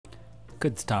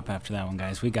Good stop after that one,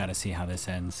 guys. We gotta see how this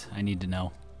ends. I need to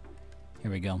know. Here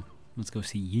we go. Let's go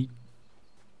see Yeet.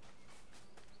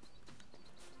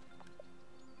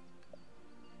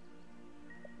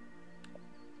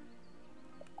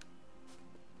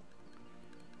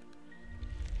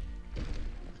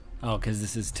 Oh, because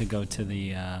this is to go to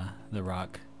the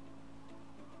rock.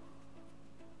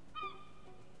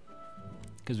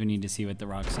 Because we need to see what the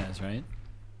rock says, right?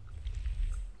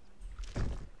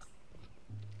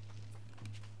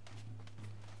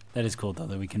 That is cool, though,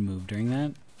 that we can move during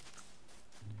that.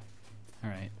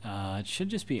 Alright, it should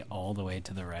just be all the way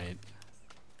to the right.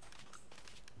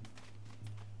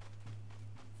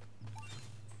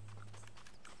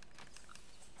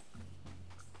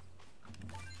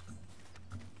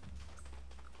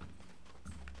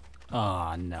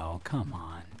 Oh, no, come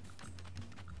on.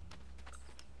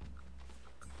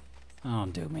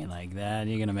 Don't do me like that.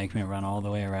 You're gonna make me run all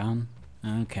the way around?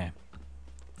 Okay.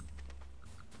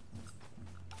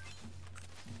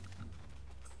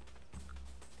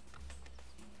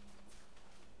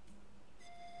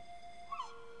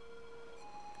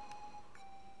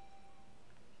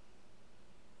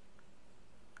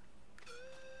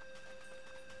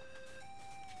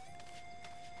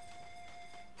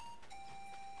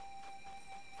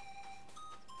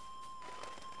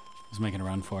 I was making a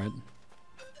run for it.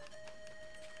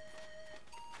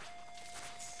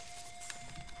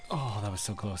 Oh, that was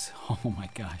so close. Oh my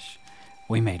gosh.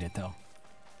 We made it though.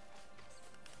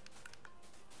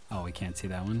 Oh, we can't see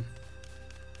that one.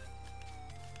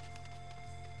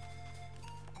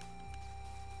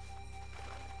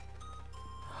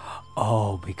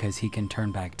 Oh, because he can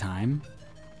turn back time?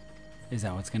 Is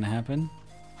that what's gonna happen?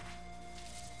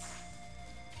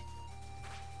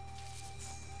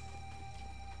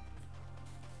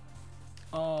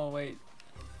 Oh, wait.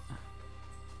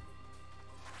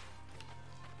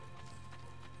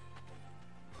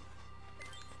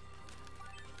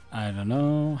 I don't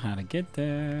know how to get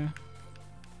there.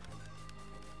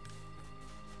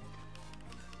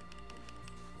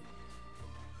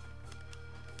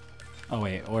 Oh,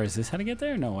 wait. Or is this how to get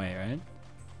there? No way, right?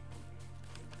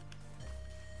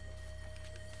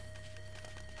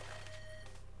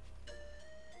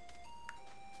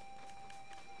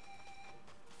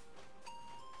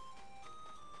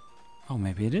 Oh,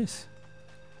 maybe it is.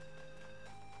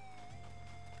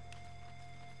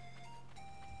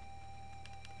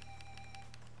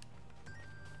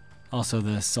 Also,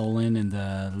 the Solon and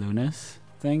the Lunas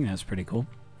thing, that's pretty cool.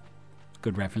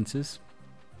 Good references.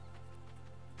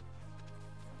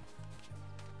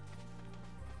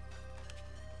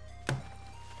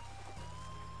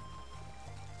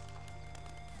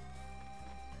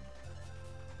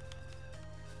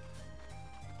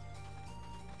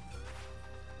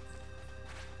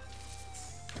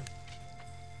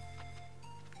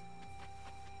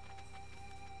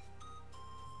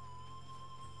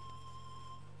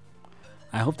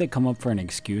 I hope they come up for an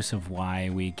excuse of why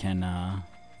we can, Oh,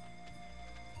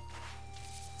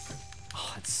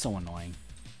 it's so annoying.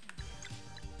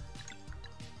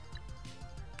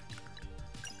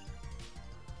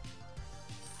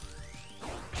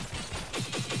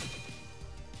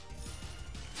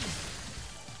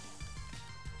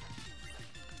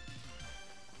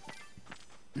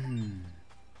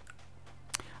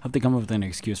 Hope they come up with an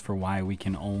excuse for why we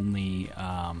can only,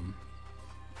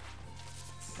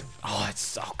 Oh,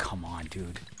 it's... Oh, come on,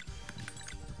 dude.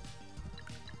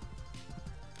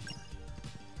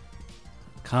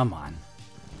 Come on.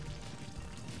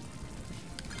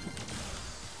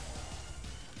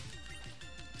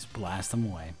 Just blast them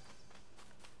away.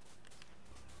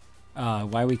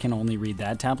 Why we can only read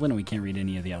that tablet and we can't read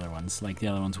any of the other ones. Like, the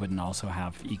other ones wouldn't also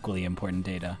have equally important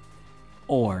data.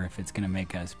 Or if it's going to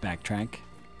make us backtrack.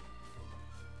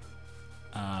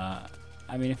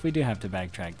 I mean, if we do have to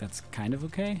backtrack, that's kind of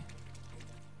okay.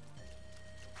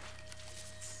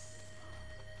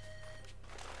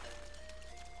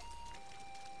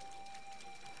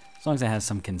 As long as it has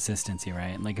some consistency,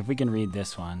 right? Like, if we can read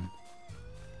this one,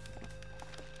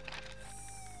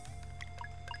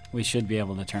 we should be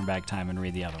able to turn back time and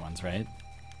read the other ones, right?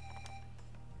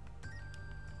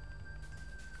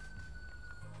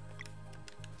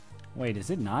 Wait, is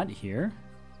it not here?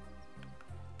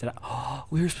 Did I? Oh,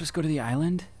 we were supposed to go to the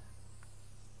island?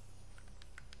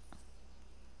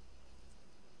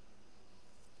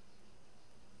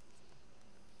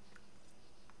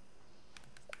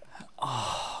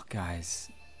 Oh, guys.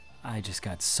 I just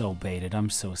got so baited.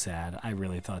 I'm so sad. I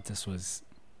really thought this was...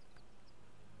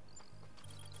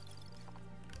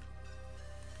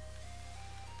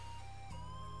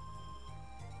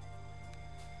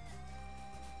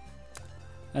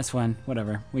 That's fine.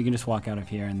 Whatever. We can just walk out of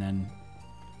here and then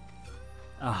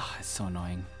Ah, it's so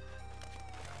annoying.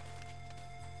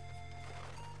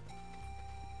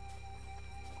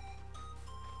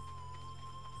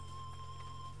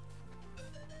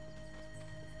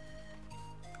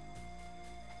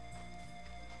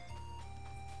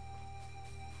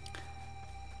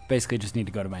 Basically just need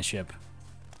to go to my ship.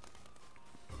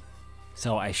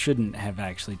 So I shouldn't have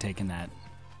actually taken that.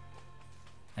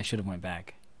 I should have went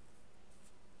back.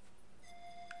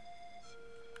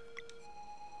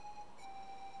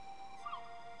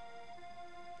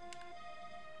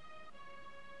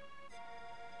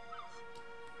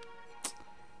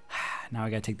 Now I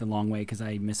gotta take the long way because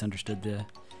I misunderstood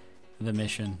the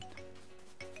mission.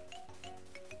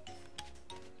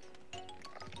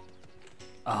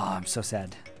 Oh, I'm so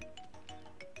sad.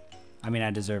 I mean,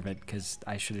 I deserve it because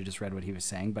I should have just read what he was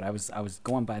saying, but I was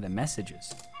going by the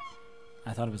messages.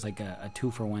 I thought it was like a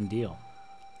 2-for-1 deal.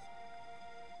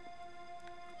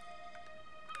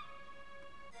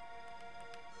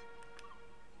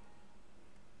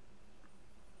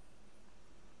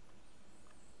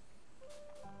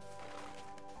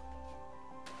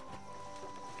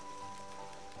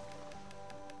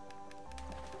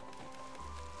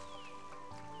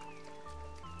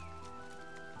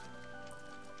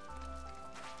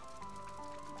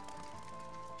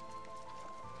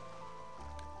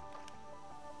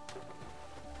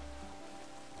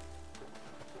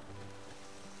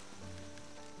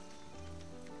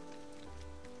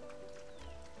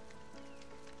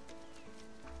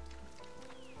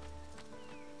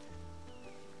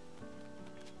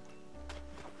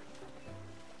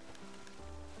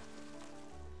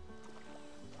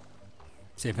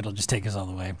 See if it'll just take us all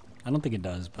the way. I don't think it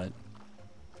does, but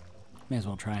may as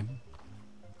well try.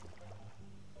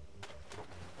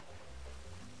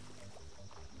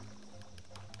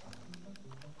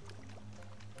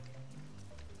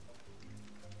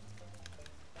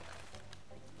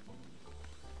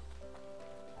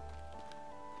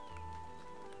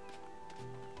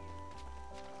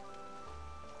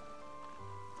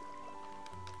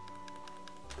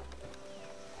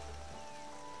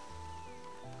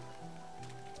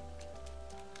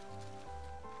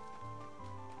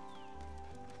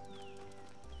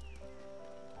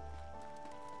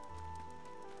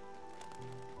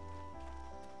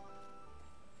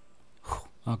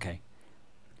 Okay.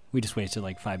 We just wasted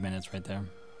like 5 minutes right there.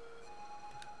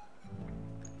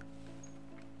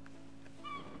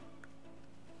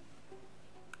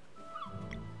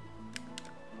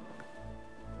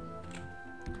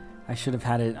 I should have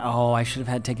had it. Oh, I should have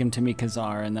had taken him to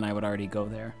Mikazar and then I would already go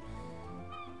there.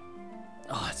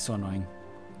 Oh, it's so annoying.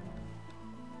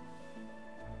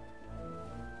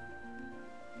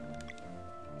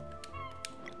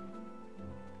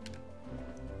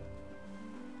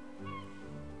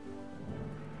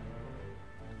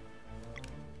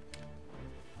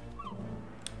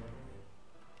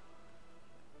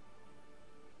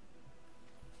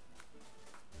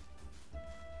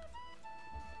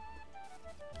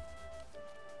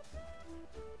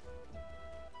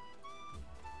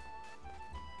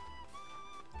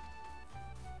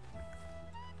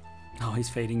 Oh, he's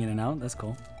fading in and out. That's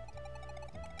cool.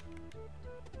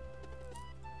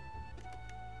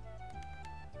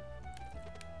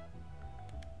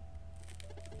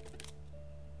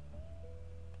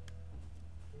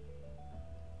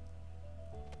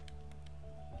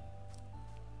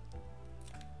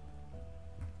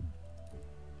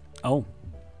 Oh,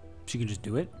 she can just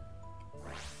do it?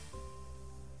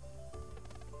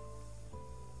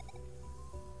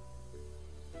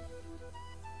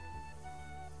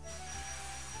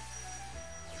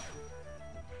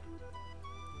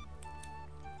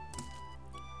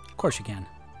 Of course you can.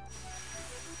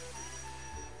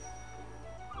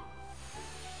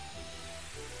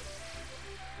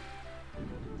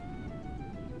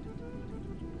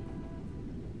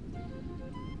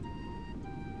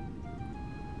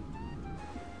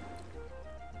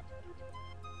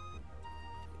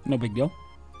 No big deal.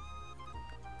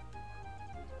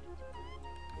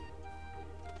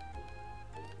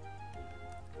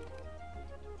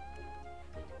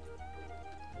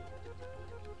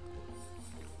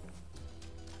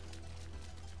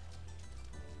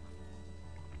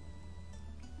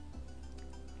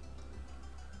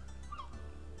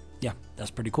 Yeah, that's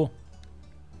pretty cool.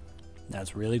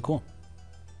 That's really cool.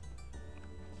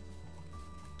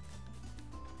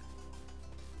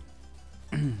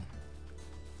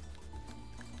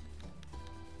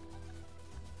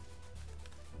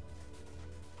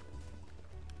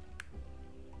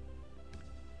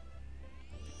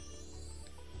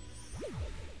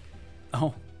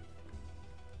 Oh.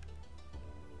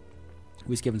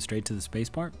 We skipping straight to the space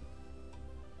part?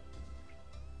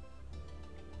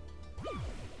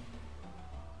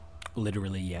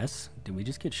 Literally, yes. Did we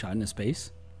just get shot into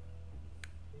space?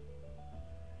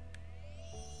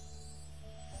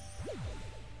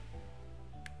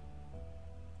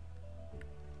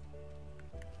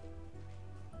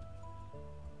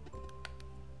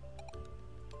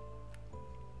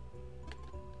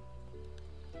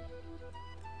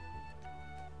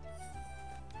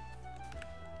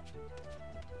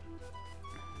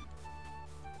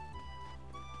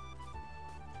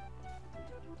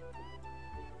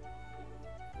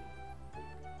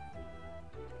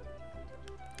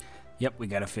 Yep, we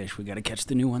got a fish. We got to catch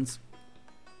the new ones.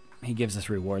 He gives us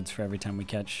rewards for every time we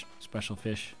catch special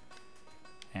fish.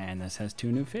 And this has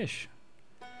 2 new fish.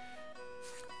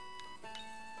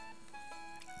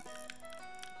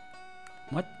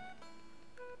 What?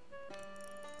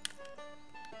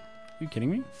 Are you kidding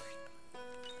me?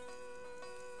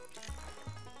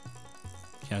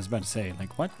 Yeah, I was about to say,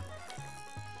 like, what?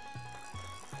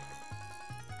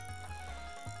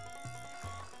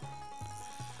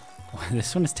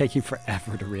 This one is taking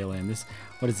forever to reel in. This,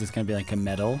 what is this gonna be, like a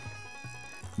metal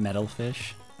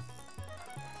fish?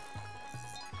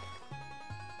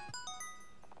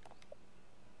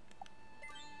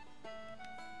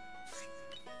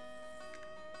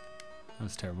 That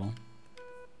was terrible.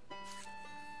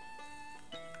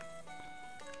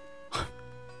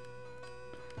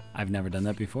 I've never done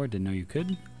that before. Didn't know you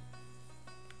could.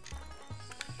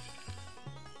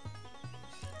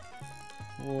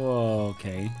 Whoa,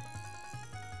 okay.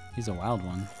 He's a wild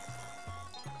one.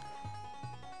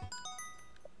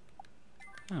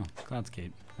 Oh,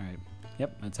 Cloudscape. Alright.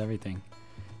 Yep, that's everything.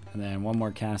 And then one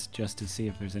more cast just to see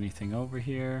if there's anything over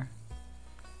here.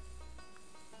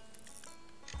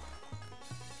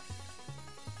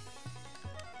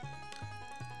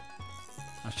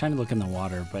 I was trying to look in the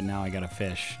water, but now I got a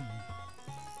fish.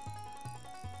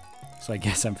 So I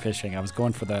guess I'm fishing. I was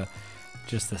going for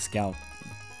just the scalp.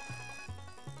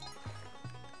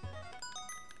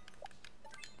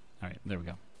 Alright, there we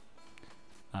go.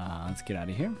 Let's get out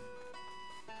of here.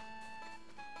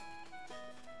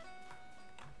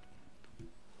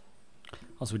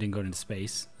 Also, we didn't go into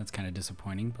space. That's kind of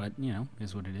disappointing, but, you know,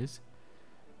 is what it is.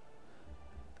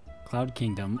 Cloud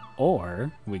Kingdom,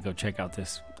 or we go check out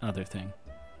this other thing.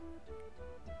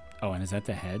 Oh, and is that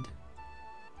the head?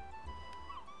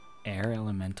 Air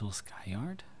Elemental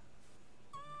Skyard?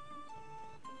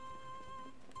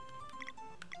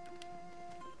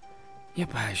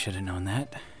 Yep, I should have known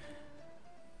that.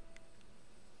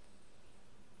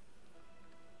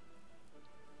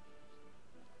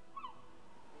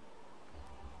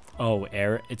 Oh,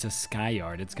 air. It's a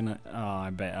Skyard. It's gonna. Oh, I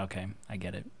bet. Okay, I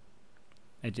get it.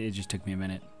 It just took me a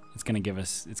minute. It's gonna give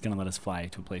us. It's gonna let us fly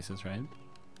to places, right?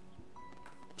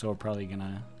 So we're probably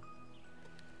gonna.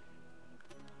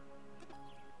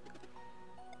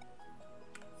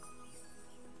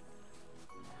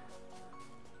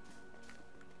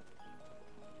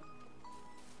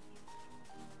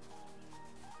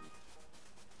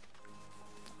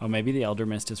 Oh, maybe the Elder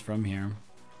Mist is from here.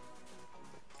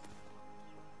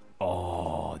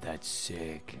 Oh, that's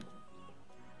sick.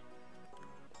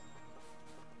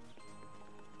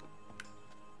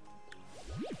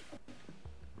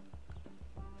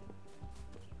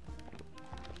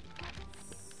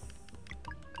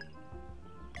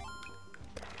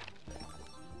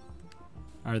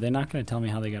 Are they not going to tell me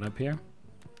how they got up here?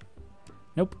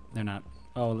 Nope, they're not.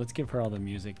 Oh, let's give her all the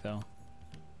music, though.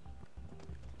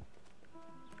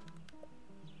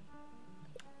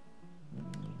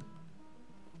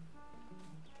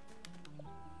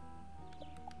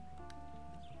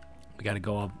 We got to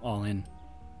go all in.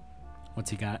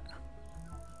 What's he got?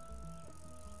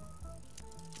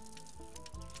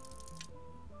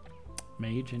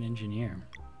 Mage and Engineer.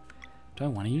 Do I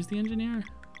want to use the Engineer?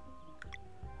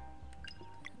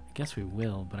 I guess we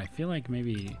will, but I feel like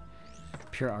maybe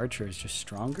Pure Archer is just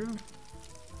stronger.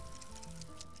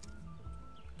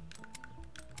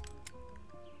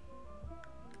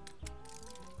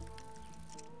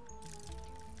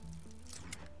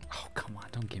 Oh, come on,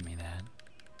 don't give me that.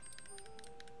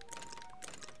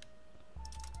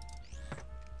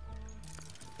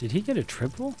 Did he get a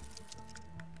triple?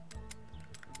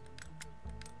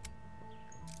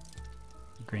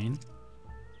 Green.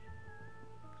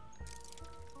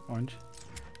 Orange.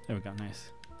 There we go,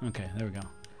 nice. Okay, there we go.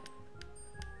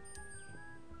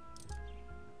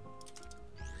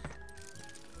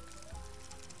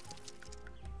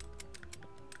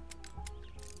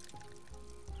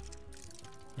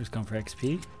 We're just going for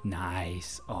XP.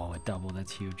 Nice. Oh, a double,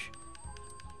 that's huge.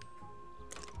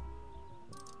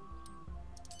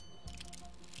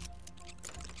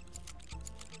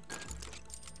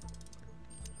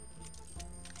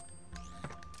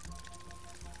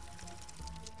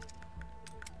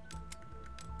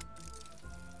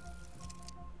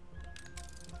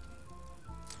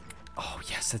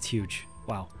 Yes, that's huge.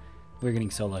 Wow. We're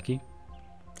getting so lucky.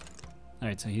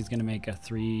 Alright, so he's going to make a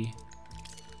 3.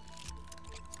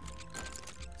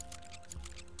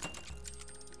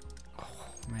 Oh,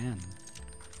 man.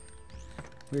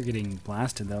 We're getting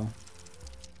blasted, though.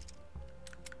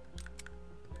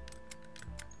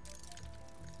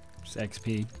 Just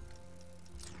XP.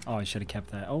 Oh, I should have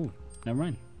kept that. Oh, never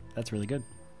mind. That's really good.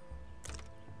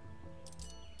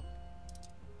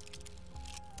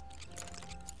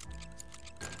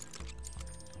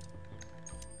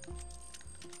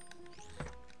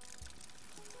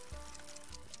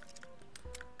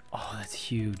 Oh, that's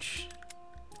huge.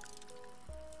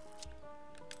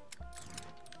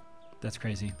 That's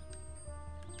crazy.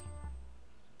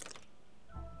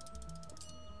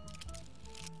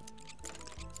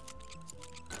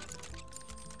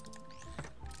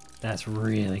 That's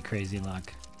really crazy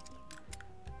luck.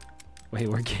 Wait,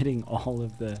 we're getting all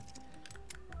of the...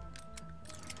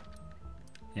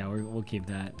 Yeah, we'll keep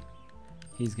that.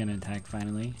 He's gonna attack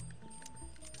finally.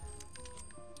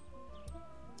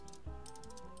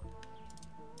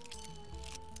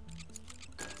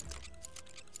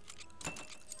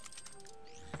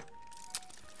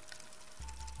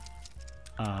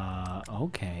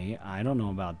 Okay, I don't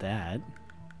know about that.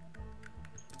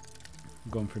 I'm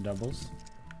going for doubles.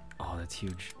 Oh, that's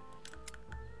huge.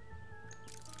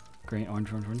 Great,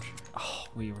 orange, orange, orange. Oh,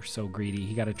 we were so greedy.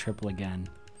 He got a triple again.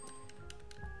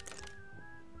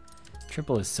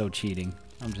 Triple is so cheating.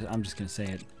 I'm just gonna say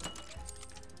it.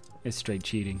 It's straight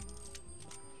cheating.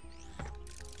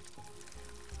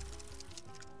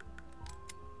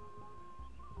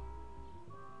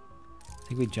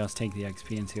 I think we just take the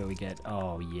XP and see what we get.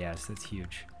 Oh yes, that's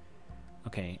huge.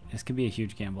 Okay, this could be a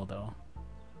huge gamble though.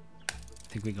 I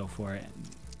think we go for it.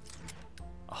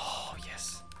 Oh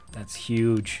yes, that's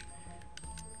huge.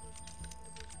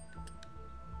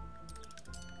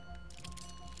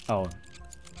 Oh,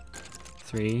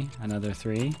 3, another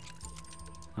 3.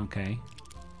 Okay,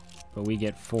 but we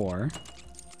get 4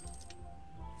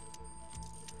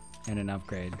 and an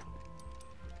upgrade.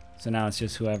 So now it's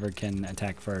just whoever can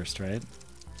attack first, right?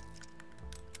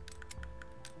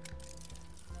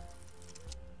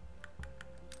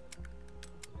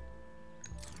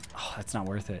 Oh, that's not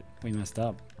worth it. We messed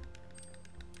up.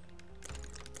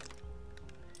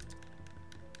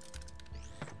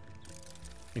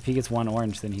 If he gets 1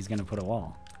 orange, then he's gonna put a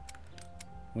wall.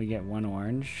 We get 1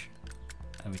 orange,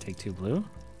 and we take 2 blue.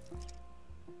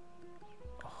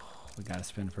 Oh, we gotta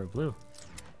spin for a blue.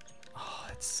 Oh,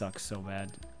 it sucks so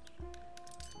bad.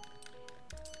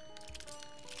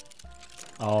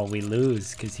 Oh, we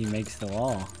lose because he makes the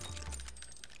wall.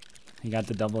 He got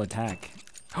the double attack.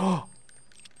 Oh,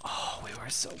 we were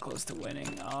so close to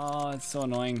winning. Oh, it's so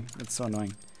annoying. It's so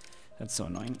annoying. That's so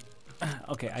annoying.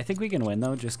 Okay, I think we can win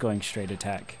though, just going straight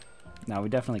attack. No, we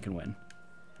definitely can win.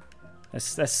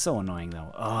 That's so annoying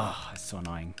though. Oh, it's so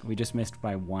annoying. We just missed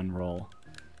by 1 roll.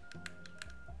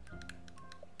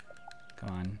 Come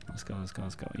on, let's go, let's go,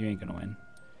 let's go. You ain't gonna win.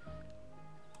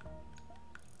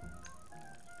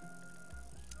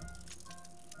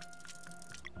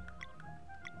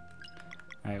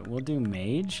 Alright, we'll do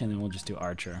mage and then we'll just do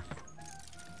archer.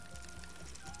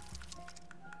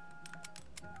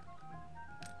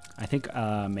 I think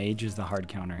mage is the hard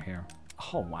counter here.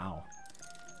 Oh, wow.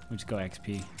 We'll just go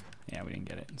XP. Yeah, we didn't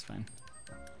get it. It's fine.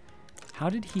 How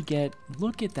did he get...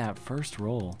 Look at that first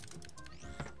roll.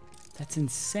 That's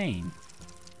insane.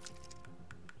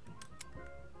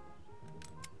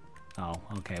 Oh,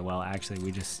 okay. Well, actually,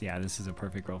 we just... Yeah, this is a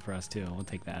perfect roll for us, too. We'll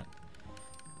take that.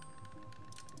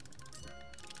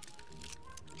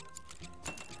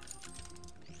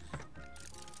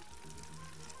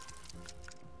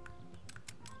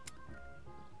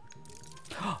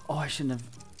 Oh, I shouldn't have...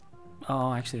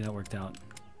 Oh, actually, that worked out.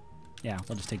 Yeah,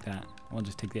 we'll just take that. We'll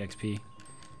just take the XP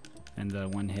and the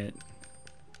 1 hit.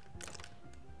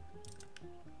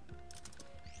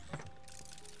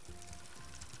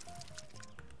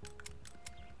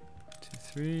 2,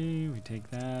 3. We take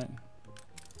that.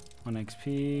 1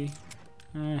 XP.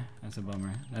 That's a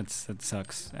bummer. That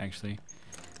sucks, actually.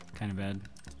 Kind of bad.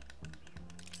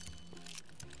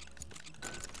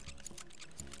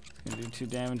 It's gonna do 2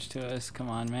 damage to us. Come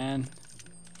on, man.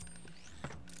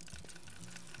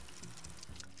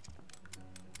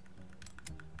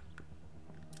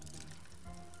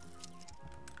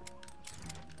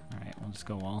 Alright, we'll just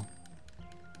go wall.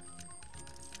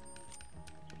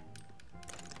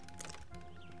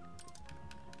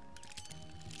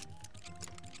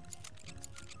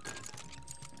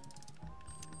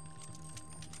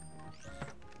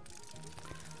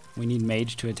 We need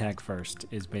mage to attack first,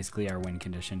 is basically our win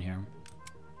condition here.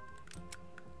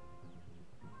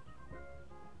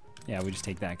 Yeah, we just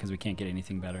take that because we can't get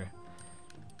anything better.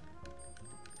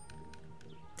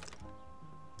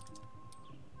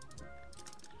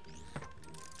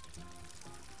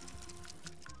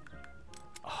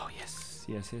 Oh, yes.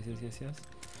 Yes, yes, yes, yes, yes.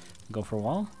 Go for a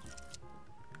wall.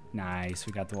 Nice,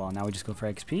 we got the wall. Now we just go for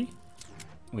XP.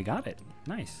 We got it.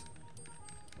 Nice.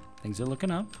 Things are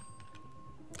looking up.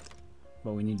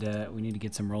 But we need to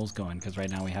get some rolls going because right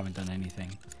now we haven't done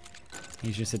anything.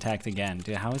 He's just attacked again.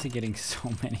 Dude, how is he getting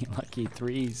so many lucky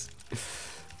threes?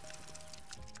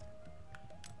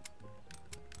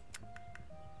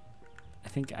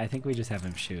 I think we just have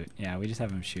him shoot. Yeah, we just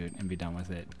have him shoot and be done with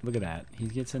it. Look at that. He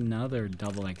gets another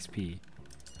double XP.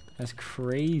 That's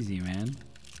crazy, man.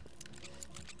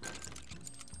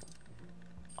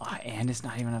 Oh, and it's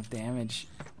not even enough damage.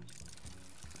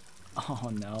 Oh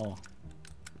no.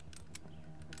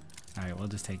 Alright, we'll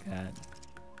just take that.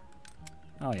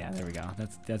 Oh yeah, there we go.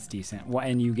 That's decent. What,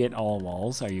 and you get all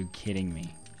walls? Are you kidding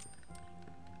me?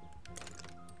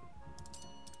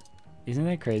 Isn't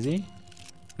that crazy?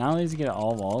 Not only does he get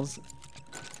all walls,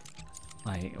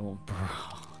 like, oh, bro.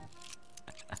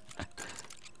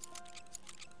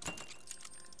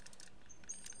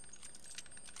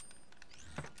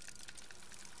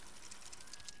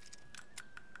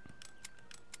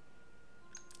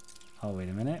 Oh, wait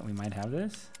a minute. We might have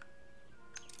this.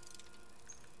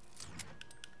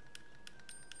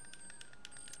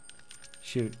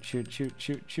 Shoot, shoot, shoot,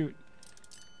 shoot, shoot.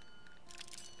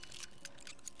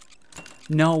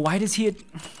 No, why does he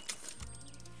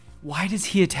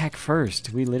attack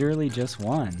first? We literally just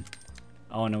won.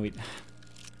 Oh no, we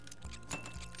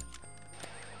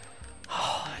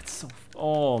Oh, that's so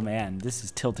oh man, this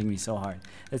is tilting me so hard.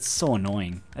 That's so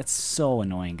annoying. That's so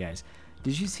annoying, guys.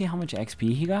 Did you see how much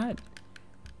XP he got?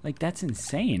 Like, that's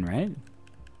insane, right?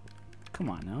 Come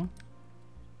on now.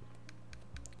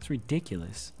 It's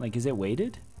ridiculous. Like, is it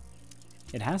weighted?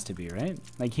 It has to be, right?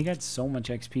 Like, he got so much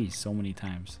XP so many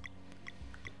times.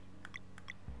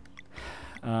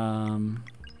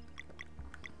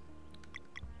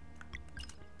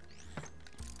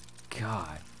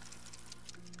 God.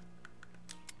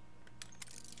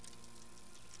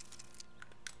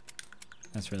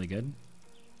 That's really good.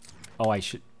 Oh, I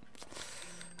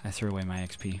threw away my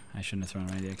XP. I shouldn't have thrown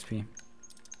away the XP.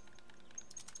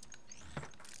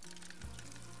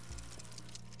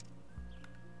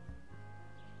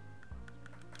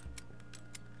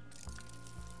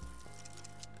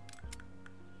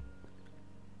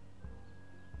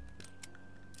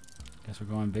 Guess we're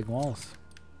going big walls.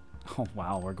 Oh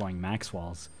wow, we're going max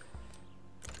walls.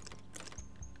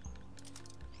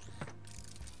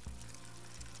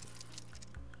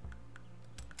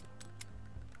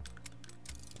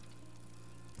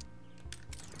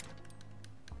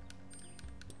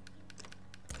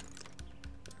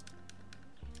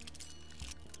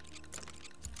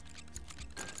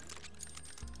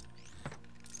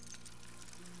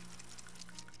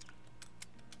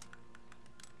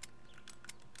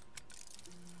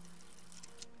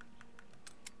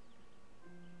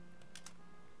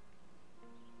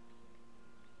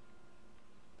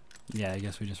 Yeah, I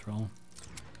guess we just roll.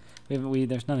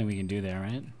 There's nothing we can do there,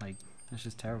 right? Like, that's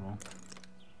just terrible.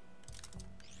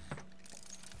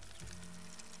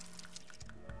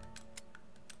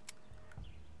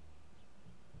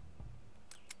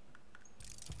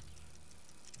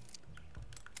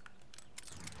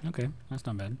 Okay, that's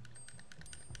not bad.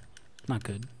 Not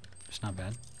good, just not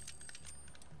bad.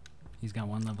 He's got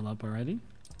one level up already.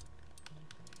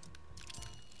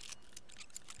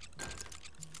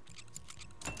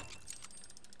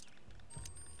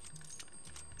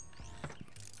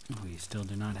 We still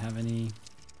do not have any.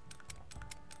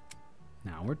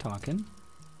 Now we're talking.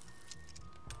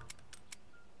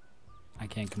 I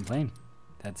can't complain.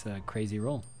 That's a crazy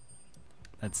roll.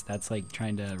 That's like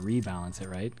trying to rebalance it,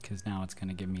 right? Because now it's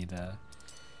gonna give me the.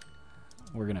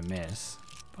 We're gonna miss,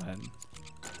 but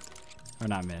or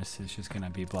not miss. It's just gonna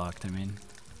be blocked. I mean.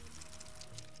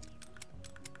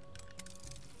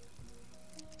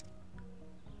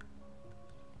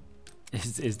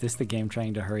 Is this the game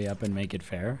trying to hurry up and make it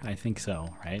fair? I think so,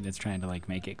 right? It's trying to like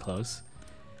make it close.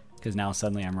 Because now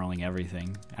suddenly I'm rolling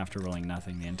everything after rolling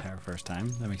nothing the entire first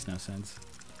time. That makes no sense.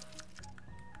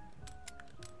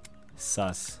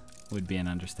 Sus would be an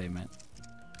understatement.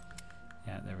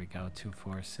 Yeah, there we go. 2,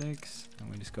 4, 6. And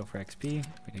we just go for XP.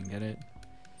 We didn't get it.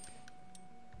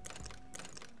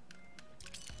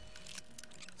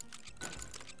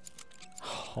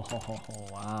 Oh,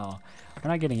 wow. We're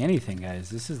not getting anything, guys.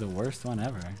 This is the worst one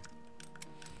ever.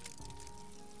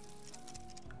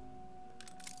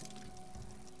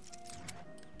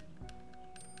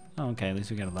 Oh, okay. At least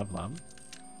we got a level up.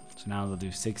 So now they'll do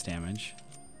 6 damage.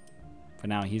 But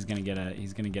now he's gonna get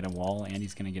a wall and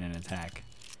he's gonna get an attack.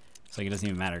 So like, it doesn't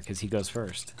even matter because he goes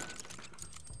first.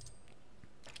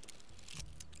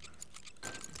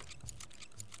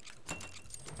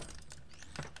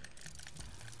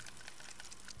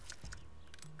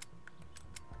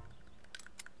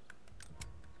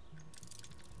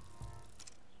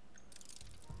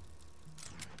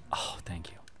 Oh,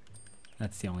 thank you.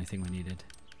 That's the only thing we needed.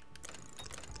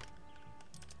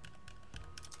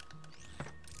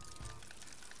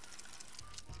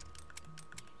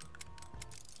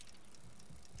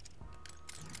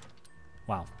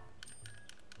 Wow.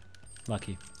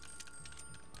 Lucky.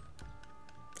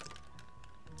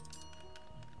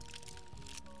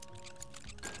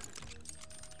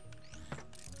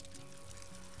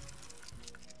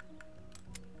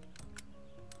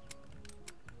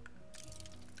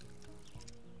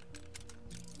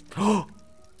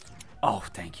 Oh,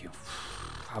 thank you.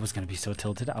 I was gonna be so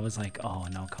tilted. I was like, oh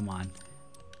no, come on.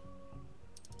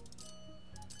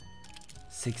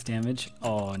 6 damage.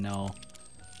 Oh no.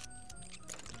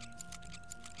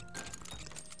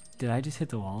 Did I just hit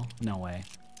the wall? No way.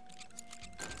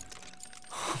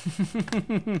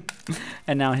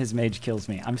 And now his mage kills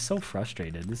me. I'm so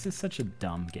frustrated. This is such a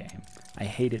dumb game. I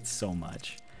hate it so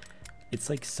much.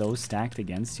 It's like so stacked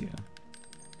against you.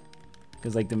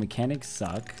 Because like the mechanics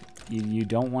suck. You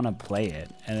don't want to play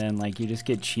it. And then like you just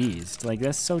get cheesed. Like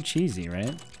that's so cheesy,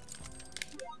 right?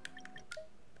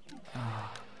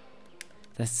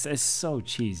 It's so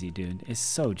cheesy, dude. It's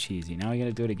so cheesy. Now I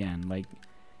gotta do it again. Like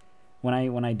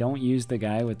when I don't use the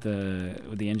guy with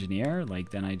the engineer, like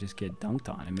then I just get dunked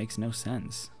on. It makes no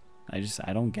sense.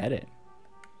 I don't get it.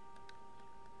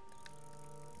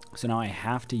 So now I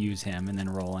have to use him and then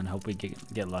roll and hope we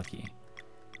get lucky.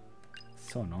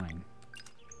 It's so annoying.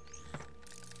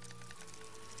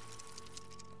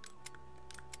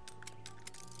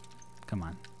 Come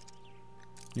on.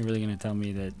 You're really gonna tell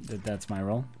me that that's my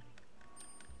role?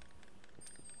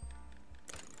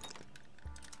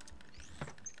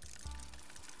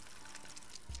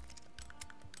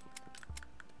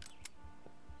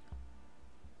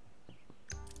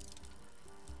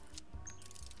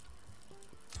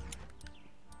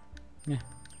 Yeah.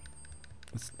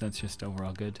 That's just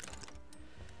overall good.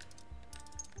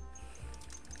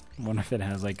 I wonder if it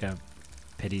has like a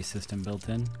pity system built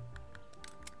in.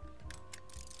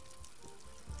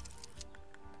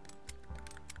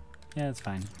 Yeah, it's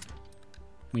fine.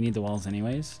 We need the walls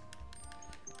anyways,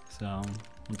 so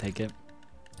we'll take it.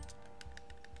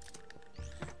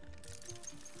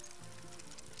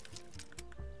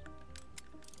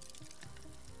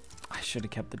 I should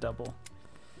have kept the double.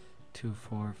 2,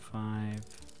 4, 5.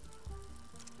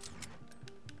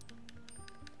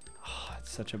 Oh,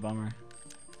 it's such a bummer.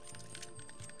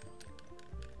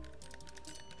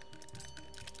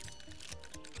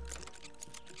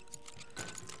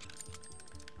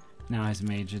 Now his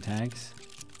mage attacks.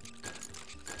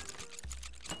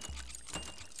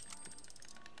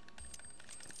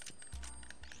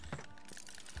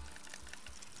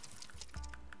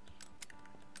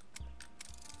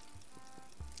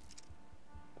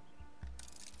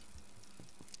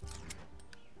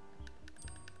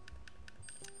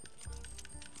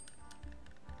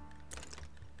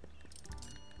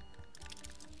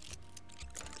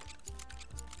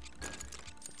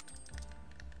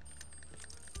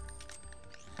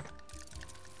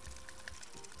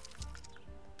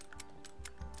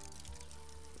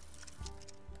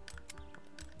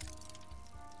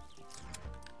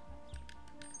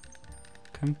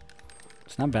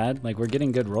 It's not bad. Like, we're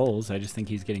getting good rolls. I just think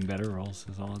he's getting better rolls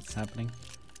is all that's happening.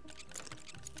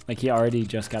 Like, he already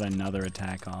just got another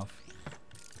attack off.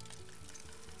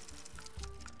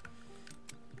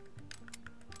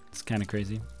 It's kind of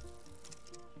crazy.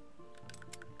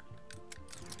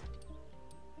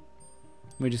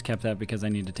 We just kept that because I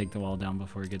need to take the wall down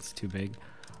before it gets too big.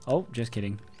 Oh, just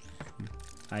kidding.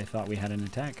 I thought we had an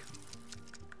attack.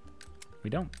 We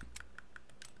don't.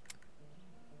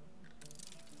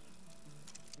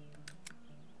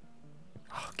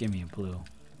 Give me a blue.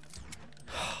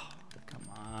 Come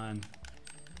on.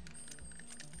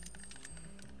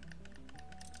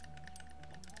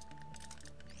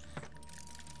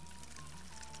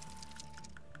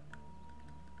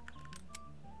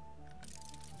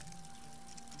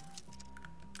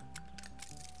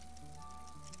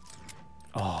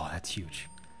 Oh, that's huge.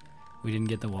 We didn't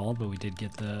get the wall, but we did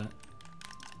get the...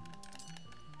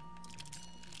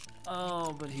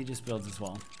 Oh, but he just builds his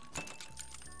wall.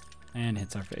 And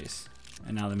hits our face.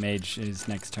 And now the mage, his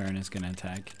next turn, is going to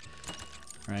attack.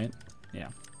 Right? Yeah.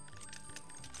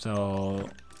 So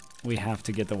we have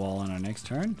to get the wall on our next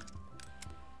turn.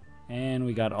 And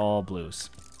we got all blues.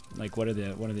 Like, what are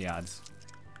the odds?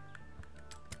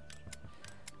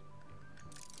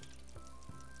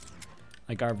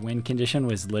 Like, our win condition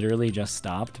was literally just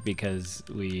stopped because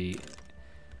we...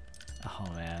 Oh,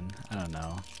 man. I don't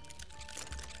know.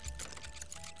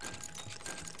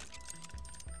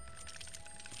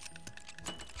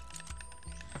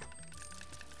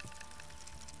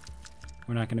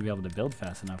 We're not going to be able to build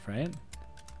fast enough, right?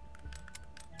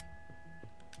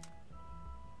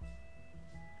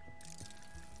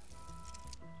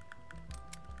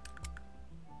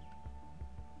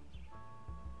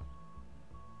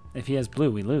 If he has blue,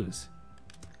 we lose.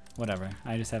 Whatever.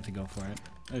 I just have to go for it.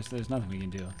 There's nothing we can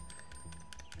do.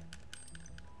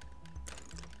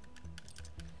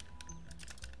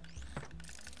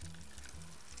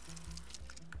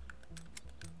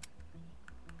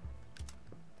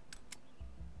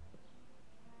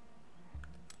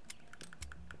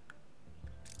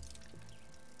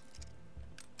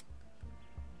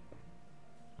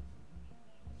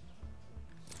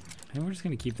 And we're just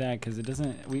gonna keep that because it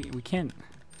doesn't. We can't.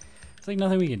 It's like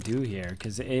nothing we can do here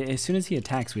because as soon as he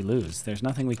attacks, we lose. There's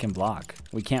nothing we can block.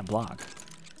 We can't block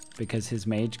because his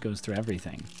mage goes through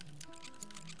everything.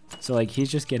 So like he's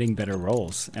just getting better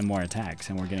rolls and more attacks,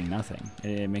 and we're getting nothing.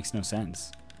 It makes no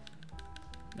sense.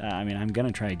 I mean, I'm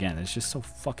gonna try again. It's just so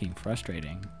fucking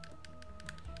frustrating.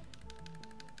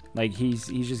 Like he's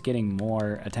just getting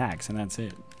more attacks, and that's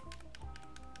it.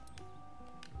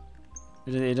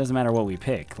 It doesn't matter what we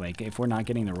pick. Like if we're not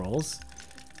getting the rolls.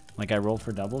 Like I roll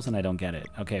for doubles and I don't get it.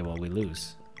 Okay, well we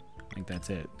lose. Like that's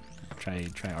it. Try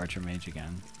Archer Mage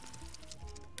again.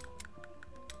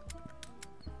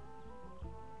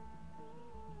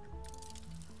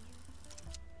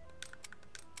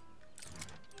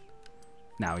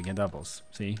 Now we get doubles.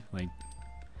 See? Like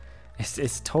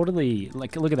it's totally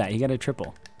like look at that. He got a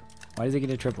triple. Why does he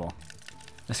get a triple?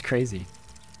 That's crazy.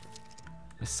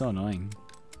 It's so annoying.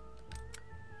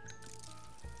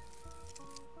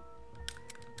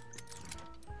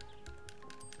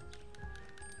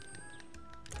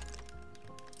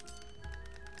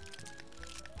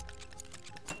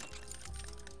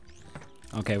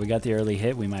 Okay, we got the early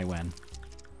hit, we might win.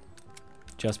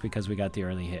 Just because we got the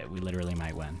early hit, we literally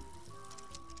might win.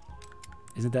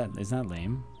 Isn't that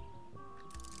lame?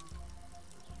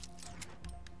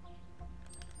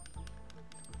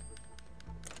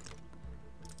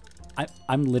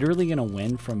 I'm literally gonna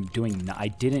win from doing, I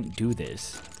didn't do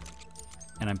this.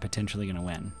 And I'm potentially gonna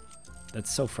win.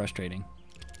 That's so frustrating.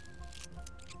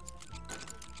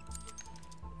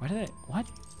 What? What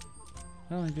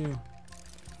did I do?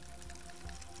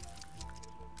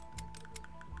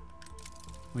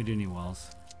 We do need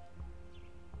walls.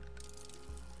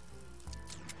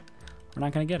 We're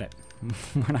not gonna get it.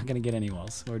 We're not gonna get any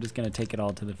walls. We're just gonna take it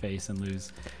all to the face and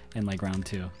lose in like round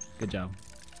 2. Good job.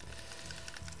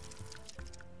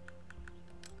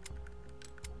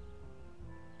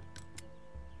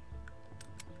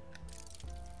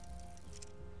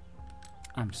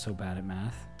 I'm so bad at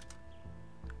math.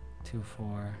 2,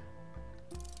 4.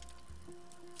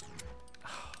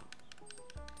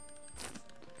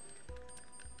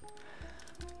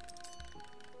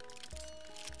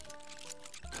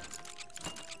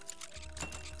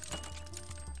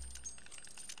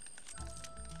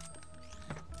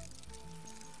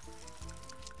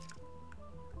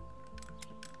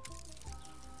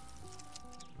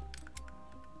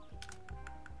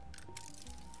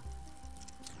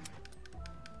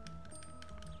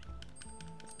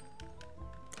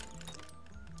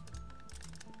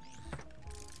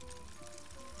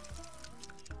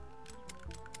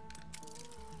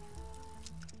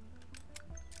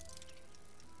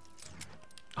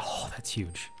 That's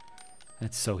huge.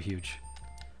 That's so huge.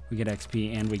 We get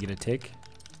XP and we get a tick.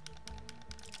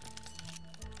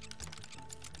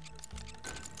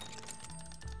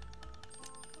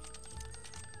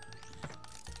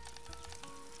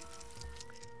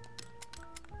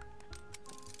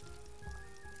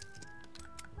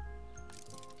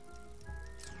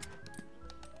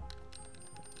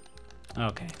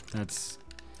 Okay,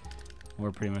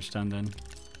 we're pretty much done then.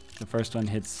 The first one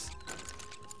hits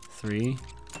 3.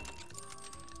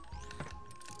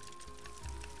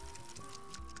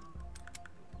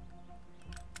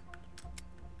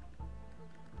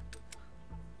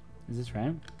 Is this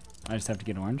right? I just have to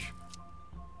get orange.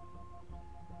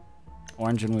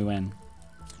 Orange and we win.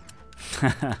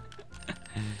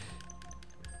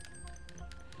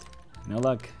 No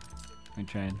luck. We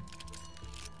tried.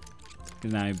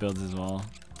 Because now he builds his wall.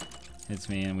 Hits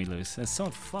me and we lose. That's so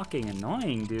fucking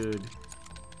annoying, dude.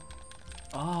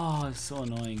 Oh, it's so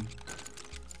annoying.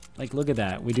 Like, look at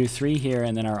that. We do 3 here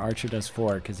and then our archer does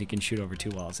 4 because he can shoot over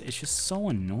 2 walls. It's just so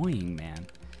annoying, man.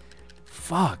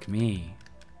 Fuck me.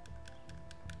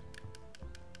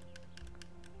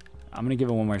 I'm gonna give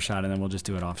it one more shot and then we'll just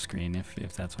do it off screen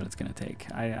if that's what it's gonna take.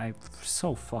 I'm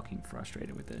so fucking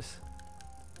frustrated with this.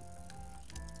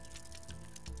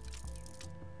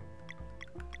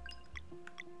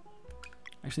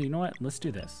 Actually, you know what? Let's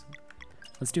do this.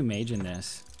 Let's do mage in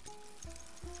this.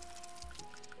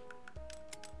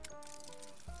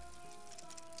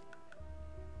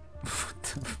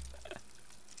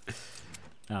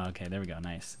 Oh, okay, there we go.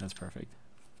 Nice. That's perfect.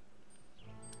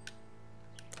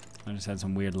 I just had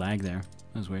some weird lag there.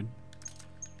 That was weird.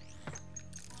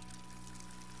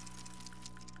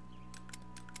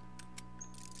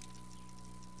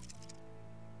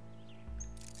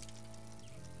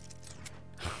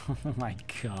 Oh my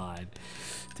god.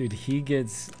 Dude, he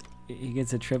gets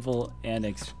a triple and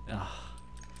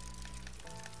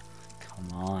come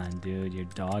on, dude, you're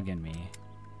dogging me.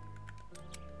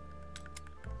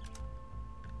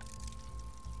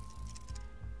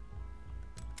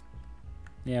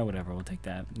 Yeah, whatever, we'll take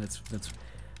that. That's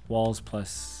walls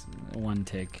plus 1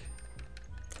 tick.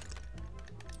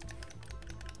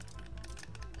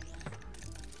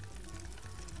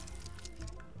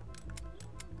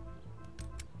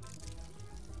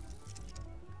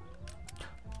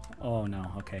 Oh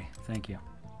no, okay, thank you.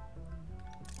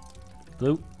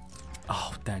 Blue.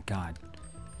 Oh, that god.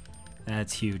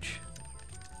 That's huge.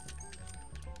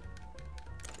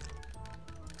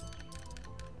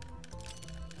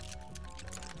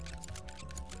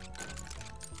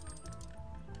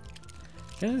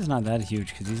 This is not that huge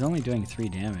because he's only doing 3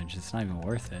 damage. It's not even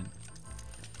worth it.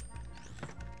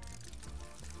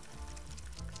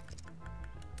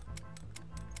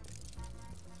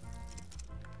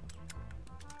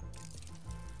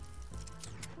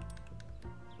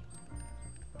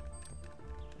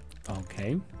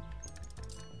 Okay.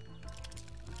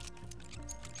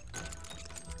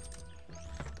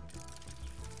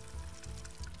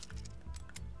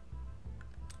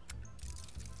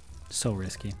 So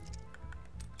risky.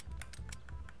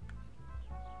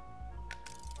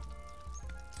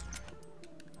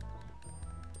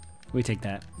 We take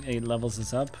that. It levels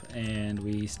us up, and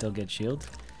we still get shield.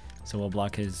 So we'll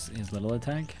block his little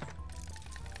attack.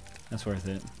 That's worth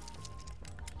it.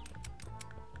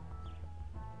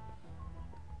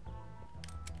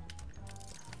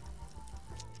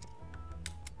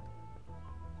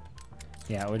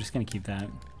 Yeah, we're just gonna keep that.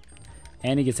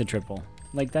 And he gets a triple.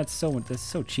 Like that's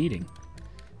so cheating.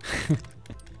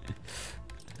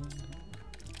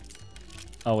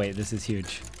 Oh wait, this is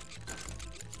huge.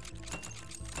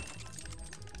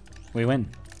 We win.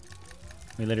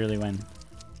 We literally win.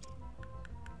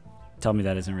 Tell me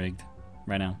that isn't rigged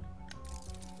right now.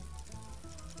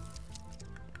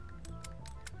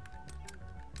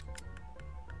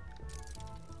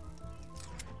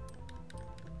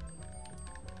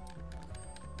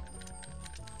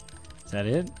 Is that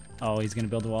it? Oh, he's gonna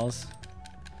build the walls.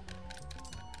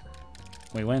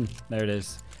 We win. There it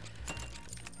is.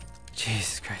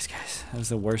 Jesus Christ, guys. That was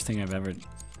the worst thing I've ever...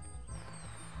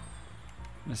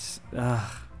 This,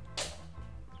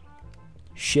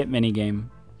 shit minigame.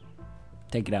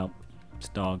 Take it out. It's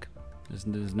dog.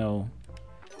 There's no...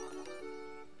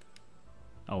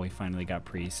 Oh, we finally got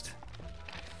priest.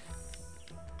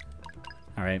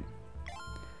 Alright.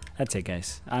 That's it,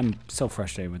 guys. I'm so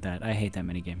frustrated with that. I hate that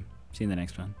minigame. See you in the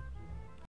next one.